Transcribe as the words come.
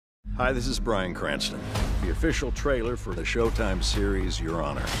Hi, this is Bryan Cranston. The official trailer for the Showtime series Your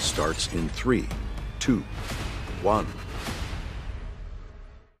Honor starts in 3, 2, 1.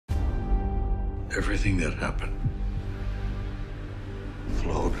 Everything that happened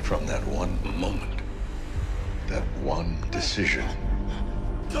flowed from that one moment, that one decision.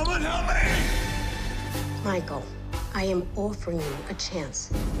 Someone help me! Michael, I am offering you a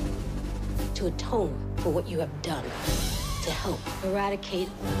chance to atone for what you have done, to help eradicate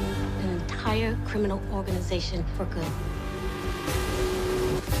an entire criminal organization for good.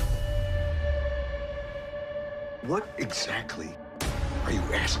 What exactly are you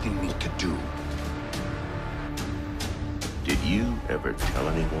asking me to do? Did you ever tell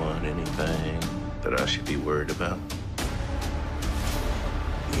anyone anything that I should be worried about?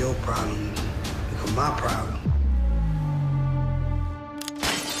 Your problem become my problem.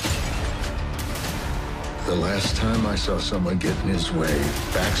 The last time I saw someone get in his way,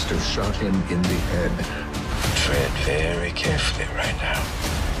 Baxter shot him in the head. Tread very carefully right now.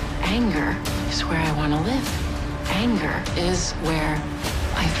 Anger is where I want to live. Anger is where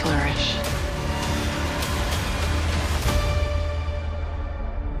I flourish.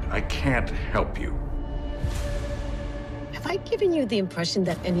 I can't help you. Have I given you the impression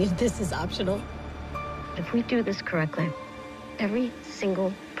that any of this is optional? If we do this correctly, every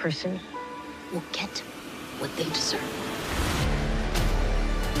single person will get what they deserve.